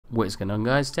what is going on,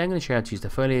 guys. Today I'm going to show you how to use the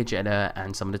foliage editor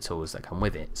and some of the tools that come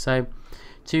with it. So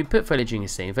to put foliage in your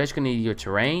scene, first you're going to need your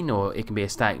terrain, or it can be a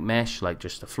static mesh like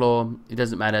just the floor. It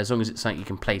doesn't matter as long as it's something you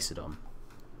can place it on.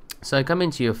 So come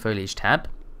into your foliage tab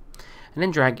and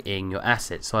then drag in your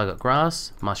assets. So I got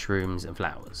grass, mushrooms and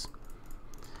flowers.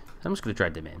 I'm just going to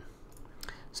drag them in.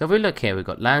 So if we look here, we've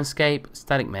got landscape,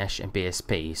 static mesh and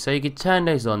BSP. So you can turn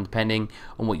those on depending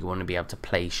on what you want to be able to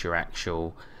place your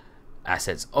actual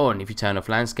assets on. If you turn off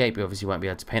landscape, you obviously won't be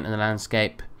able to paint on the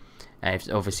landscape. And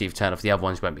if you turn off the other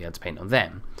ones, you won't be able to paint on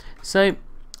them. So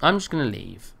I'm just going to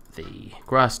leave the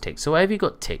grass ticked. So wherever you've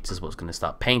got ticked is what's going to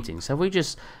start painting. So if we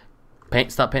just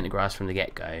start painting the grass from the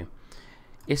get-go,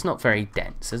 it's not very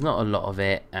dense. There's not a lot of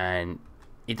it and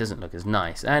it doesn't look as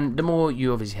nice. And the more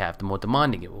you obviously have, the more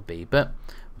demanding it will be. But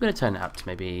we're going to turn it up to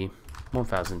maybe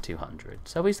 1200.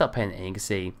 So if we start painting it, you can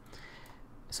see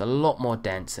it's a lot more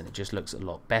dense and it just looks a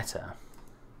lot better.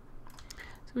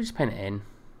 So we just paint it in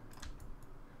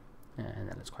and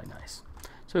that looks quite nice.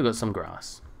 So we've got some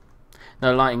grass.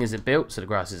 Now lighting isn't built, so the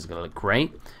grass isn't going to look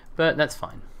great, but that's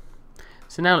fine.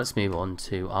 So now let's move on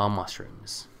to our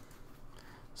mushrooms.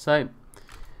 So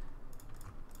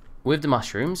with the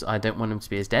mushrooms, I don't want them to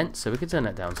be as dense, so we could turn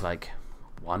that down to like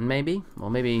 1 maybe, or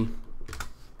maybe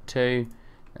 2,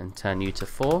 and turn you to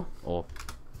 4, or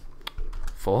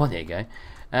 4, there you go.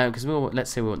 Because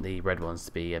let's say we want the red ones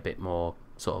to be a bit more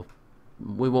sort of,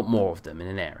 we want more of them in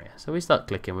an area. So we start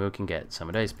clicking, we can get some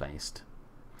of those placed.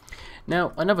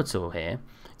 Now another tool here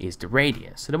is the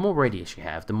radius. So the more radius you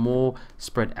have, the more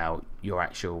spread out your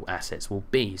actual assets will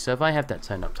be. So if I have that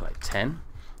turned up to like 10,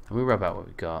 and we rub out what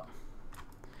we've got,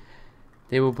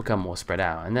 they will become more spread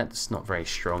out, and that's not very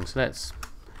strong. So let's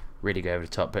really go over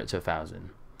the top, put it to 1000.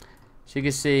 So you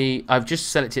can see I've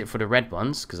just selected it for the red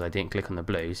ones because I didn't click on the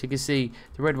blue. So you can see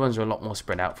the red ones are a lot more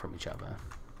spread out from each other.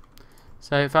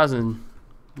 So 1000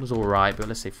 was alright, but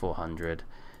let's say 400.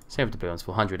 Same with the blue ones,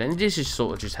 400. And this just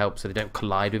sort of just helps so they don't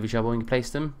collide with each other when you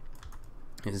place them.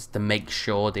 It's to make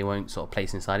sure they won't sort of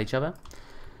place inside each other.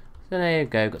 So there you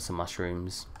go, got some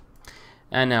mushrooms.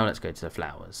 And now let's go to the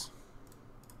flowers.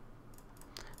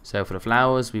 So for the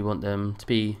flowers, we want them to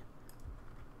be,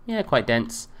 yeah, quite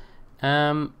dense.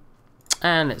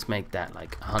 And let's make that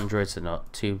like 100, so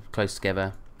not too close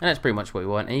together. And that's pretty much what we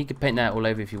want. And you can paint that all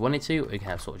over if you wanted to, or you can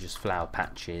have sort of just flower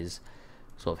patches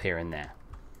sort of here and there.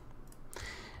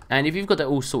 And if you've got that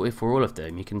all sorted for all of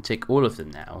them, you can tick all of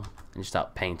them now and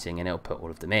start painting and it'll put all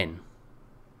of them in.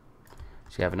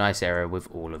 So you have a nice area with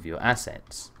all of your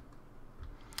assets.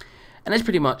 And that's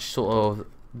pretty much sort of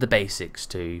the basics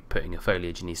to putting a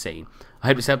foliage in your scene. I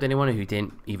hope this helped anyone who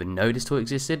didn't even know this tool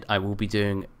existed. I will be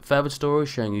doing further tutorials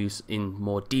showing you in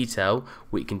more detail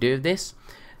what you can do with this.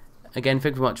 Again,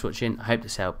 thank you very much for watching. I hope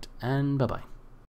this helped, and bye bye.